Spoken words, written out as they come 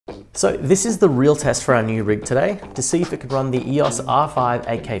So this is the real test for our new rig today to see if it could run the EOS R5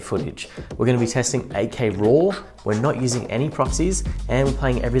 8K footage. We're going to be testing 8K RAW, we're not using any proxies, and we're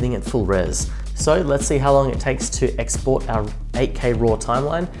playing everything at full res. So let's see how long it takes to export our 8K RAW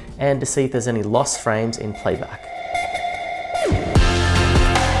timeline and to see if there's any lost frames in playback.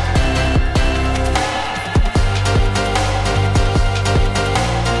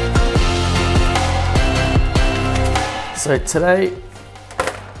 So today,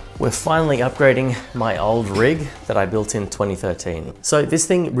 we're finally upgrading my old rig that I built in 2013. So this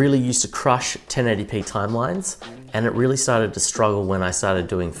thing really used to crush 1080p timelines, and it really started to struggle when I started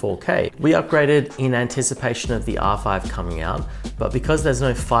doing 4K. We upgraded in anticipation of the R5 coming out, but because there's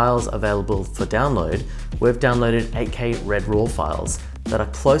no files available for download, we've downloaded 8K Red RAW files that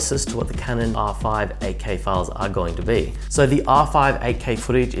are closest to what the Canon R5 8K files are going to be. So the R5 8K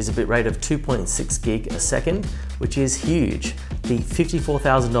footage is a bitrate of 2.6 gig a second, which is huge. The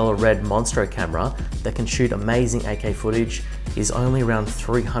 $54,000 Red Monstro camera that can shoot amazing 8K footage is only around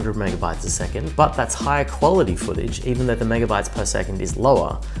 300 megabytes a second, but that's higher quality footage, even though the megabytes per second is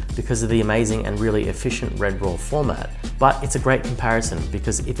lower because of the amazing and really efficient Red RAW format. But it's a great comparison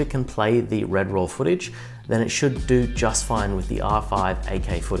because if it can play the Red RAW footage, then it should do just fine with the R5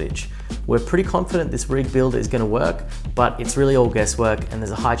 8K footage. We're pretty confident this rig build is going to work, but it's really all guesswork and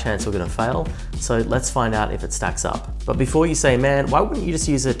there's a high chance we're going to fail. So let's find out if it stacks up. But before you say, man, why wouldn't you just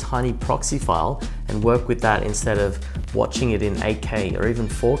use a tiny proxy file and work with that instead of watching it in 8K or even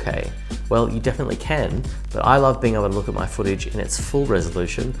 4K? Well, you definitely can, but I love being able to look at my footage in its full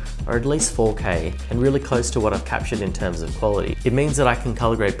resolution, or at least 4K, and really close to what I've captured in terms of quality. It means that I can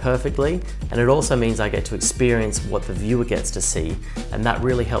color grade perfectly, and it also means I get to experience what the viewer gets to see, and that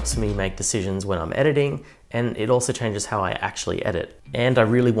really helps me make decisions when I'm editing, and it also changes how I actually edit. And I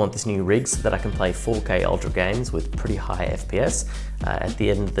really want this new rig so that I can play 4K ultra games with pretty high FPS at the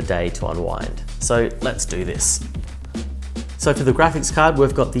end of the day to unwind. So let's do this. So for the graphics card,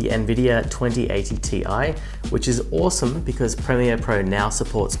 we've got the NVIDIA 2080 Ti, which is awesome because Premiere Pro now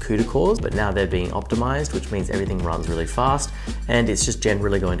supports CUDA cores, but now they're being optimized, which means everything runs really fast, and it's just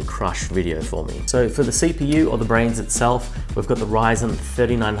generally going to crush video for me. So for the CPU or the brains itself, we've got the Ryzen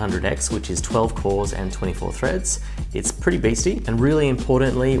 3900X, which is 12 cores and 24 threads. It's pretty beasty, and really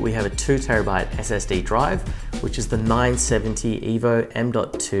importantly, we have a 2TB SSD drive, which is the 970 EVO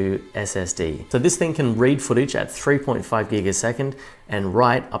M.2 SSD. So this thing can read footage at 3.5 gig a second and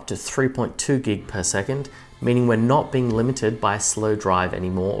write up to 3.2 gig per second, meaning we're not being limited by a slow drive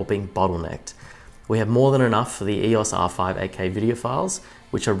anymore or being bottlenecked. We have more than enough for the EOS R5 8K video files,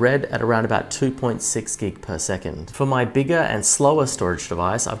 which are read at around about 2.6 gig per second. For my bigger and slower storage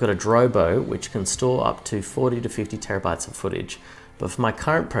device, I've got a Drobo, which can store up to 40 to 50 terabytes of footage. But for my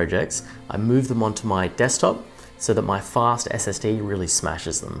current projects, I move them onto my desktop so that my fast SSD really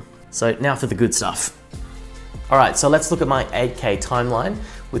smashes them. So now for the good stuff. All right, so let's look at my 8K timeline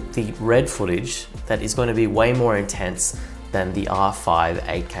with the red footage that is going to be way more intense than the R5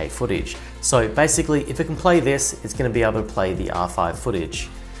 8K footage. So basically, if it can play this, it's going to be able to play the R5 footage.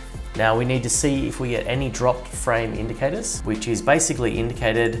 Now we need to see if we get any dropped frame indicators, which is basically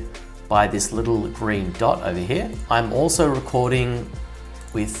indicated by this little green dot over here. I'm also recording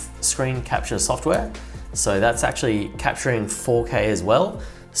with screen capture software, so that's actually capturing 4K as well.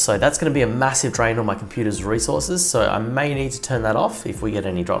 So that's going to be a massive drain on my computer's resources, so I may need to turn that off if we get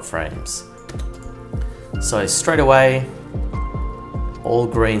any drop frames. So straight away, all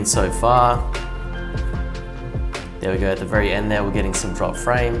green so far. There we go, at the very end there, we're getting some drop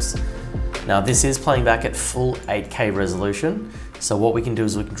frames. Now this is playing back at full 8K resolution, so what we can do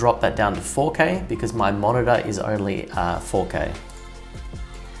is we can drop that down to 4K because my monitor is only 4K.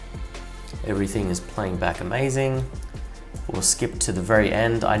 Everything is playing back amazing. We'll skip to the very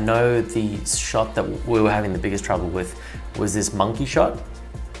end. I know the shot that we were having the biggest trouble with was this monkey shot.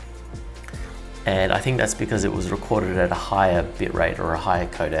 And I think that's because it was recorded at a higher bitrate or a higher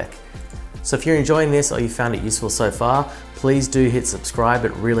codec. So if you're enjoying this or you found it useful so far, please do hit subscribe.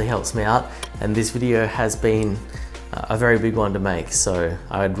 It really helps me out. And this video has been a very big one to make, so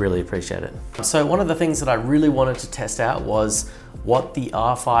I'd really appreciate it. So one of the things that I really wanted to test out was what the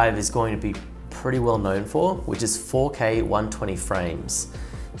R5 is going to be pretty well known for, which is 4K 120 frames.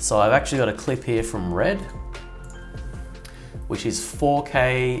 So I've actually got a clip here from Red, which is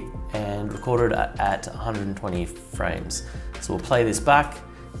 4K and recorded at 120 frames. So we'll play this back,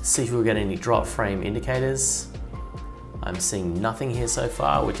 see if we get any drop frame indicators. I'm seeing nothing here so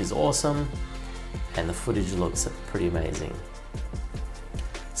far, which is awesome. And the footage looks pretty amazing.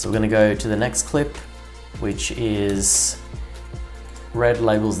 So we're gonna go to the next clip, which is Red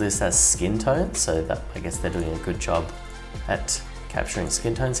labels this as skin tone, so that I guess they're doing a good job at capturing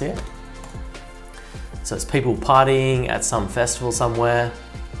skin tones here. So it's people partying at some festival somewhere.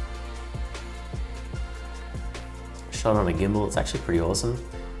 Shot on a gimbal, it's actually pretty awesome.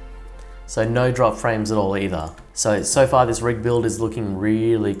 So no drop frames at all either. So far this rig build is looking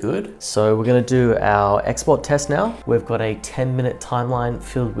really good. So we're gonna do our export test now. We've got a 10-minute timeline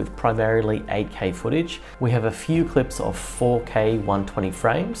filled with primarily 8K footage. We have a few clips of 4K 120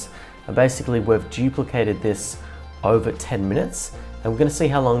 frames. And basically we've duplicated this over 10 minutes and we're gonna see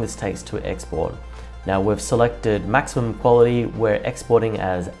how long this takes to export. Now we've selected maximum quality, we're exporting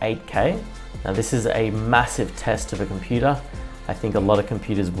as 8K. Now this is a massive test of a computer. I think a lot of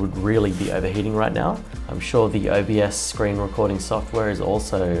computers would really be overheating right now. I'm sure the OBS screen recording software is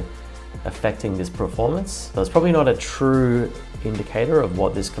also affecting this performance. So it's probably not a true indicator of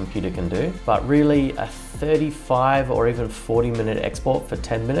what this computer can do, but really a 35 or even 40-minute export for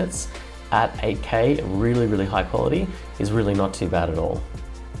 10 minutes at 8K, really high quality, is really not too bad at all.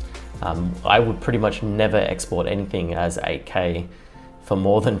 I would pretty much never export anything as 8K for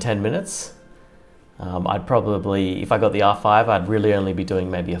more than 10 minutes. I'd probably, if I got the R5, I'd really only be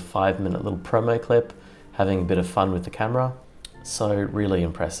doing maybe a 5-minute little promo clip, having a bit of fun with the camera. So really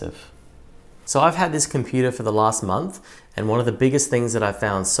impressive. So I've had this computer for the last month, and one of the biggest things that I've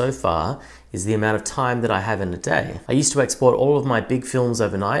found so far is the amount of time that I have in a day. I used to export all of my big films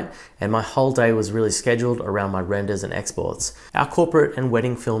overnight, and my whole day was really scheduled around my renders and exports. Our corporate and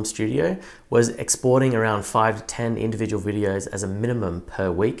wedding film studio was exporting around 5 to 10 individual videos as a minimum per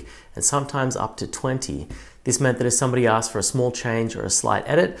week, and sometimes up to 20. This meant that if somebody asked for a small change or a slight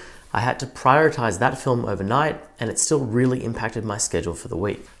edit, I had to prioritize that film overnight, and it still really impacted my schedule for the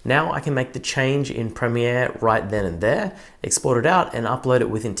week. Now I can make the change in Premiere right then and there, export it out and upload it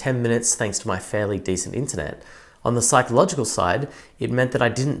within 10 minutes thanks to my fairly decent internet. On the psychological side, it meant that I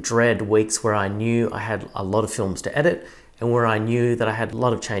didn't dread weeks where I knew I had a lot of films to edit and where I knew that I had a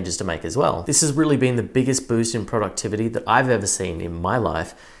lot of changes to make as well. This has really been the biggest boost in productivity that I've ever seen in my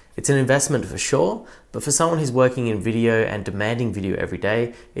life. It's an investment for sure, but for someone who's working in video and demanding video every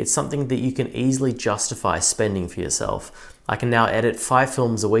day, it's something that you can easily justify spending for yourself. I can now edit 5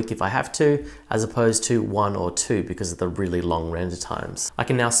 films a week if I have to, as opposed to 1 or 2 because of the really long render times. I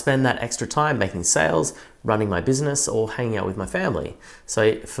can now spend that extra time making sales, running my business, or hanging out with my family.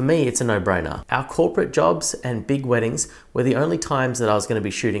 So for me, it's a no-brainer. Our corporate jobs and big weddings were the only times that I was going to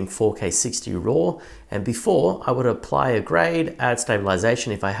be shooting 4K 60 RAW, and before I would apply a grade, add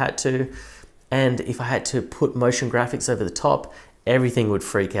stabilization if I had to, and if I had to put motion graphics over the top, everything would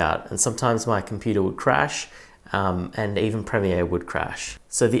freak out, and sometimes my computer would crash, and even Premiere would crash.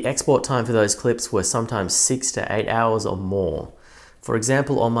 So the export time for those clips were sometimes 6 to 8 hours or more. For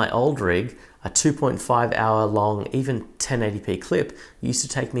example, on my old rig, a 2.5 hour long, even 1080p clip used to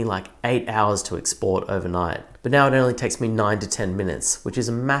take me like 8 hours to export overnight. But now it only takes me 9 to 10 minutes, which is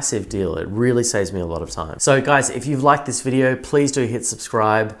a massive deal. It really saves me a lot of time. So guys, if you've liked this video, please do hit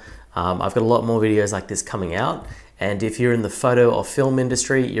subscribe. I've got a lot more videos like this coming out. And if you're in the photo or film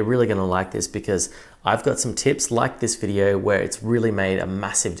industry, you're really gonna like this because I've got some tips like this video where it's really made a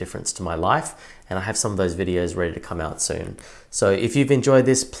massive difference to my life, and I have some of those videos ready to come out soon. So if you've enjoyed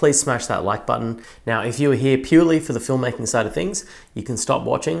this, please smash that like button. Now, if you are here purely for the filmmaking side of things, you can stop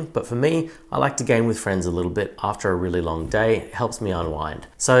watching, but for me, I like to game with friends a little bit after a really long day. It helps me unwind.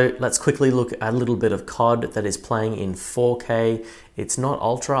 So let's quickly look at a little bit of COD that is playing in 4K. It's not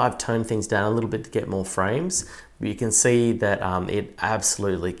ultra, I've toned things down a little bit to get more frames. You can see that it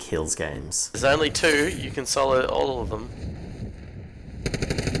absolutely kills games. There's only 2, you can solo all of them.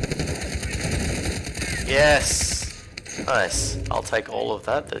 Yes! Nice. I'll take all of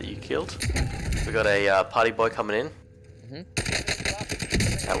that you killed. We got a party boy coming in.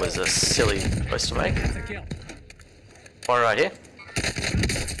 That was a silly choice to make. One right here.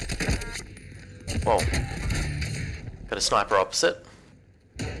 Whoa. Got a sniper opposite.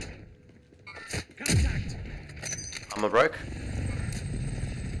 I'm a broke.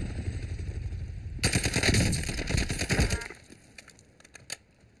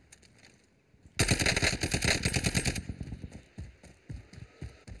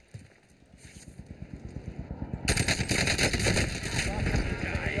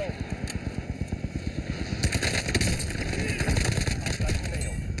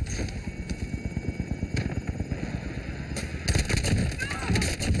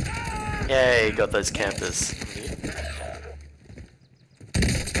 Yay, got those campers.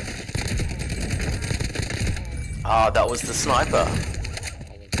 Ah, that was the sniper.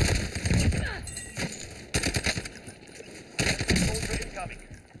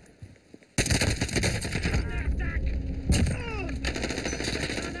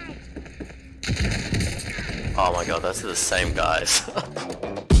 Oh my god, those are the same guys.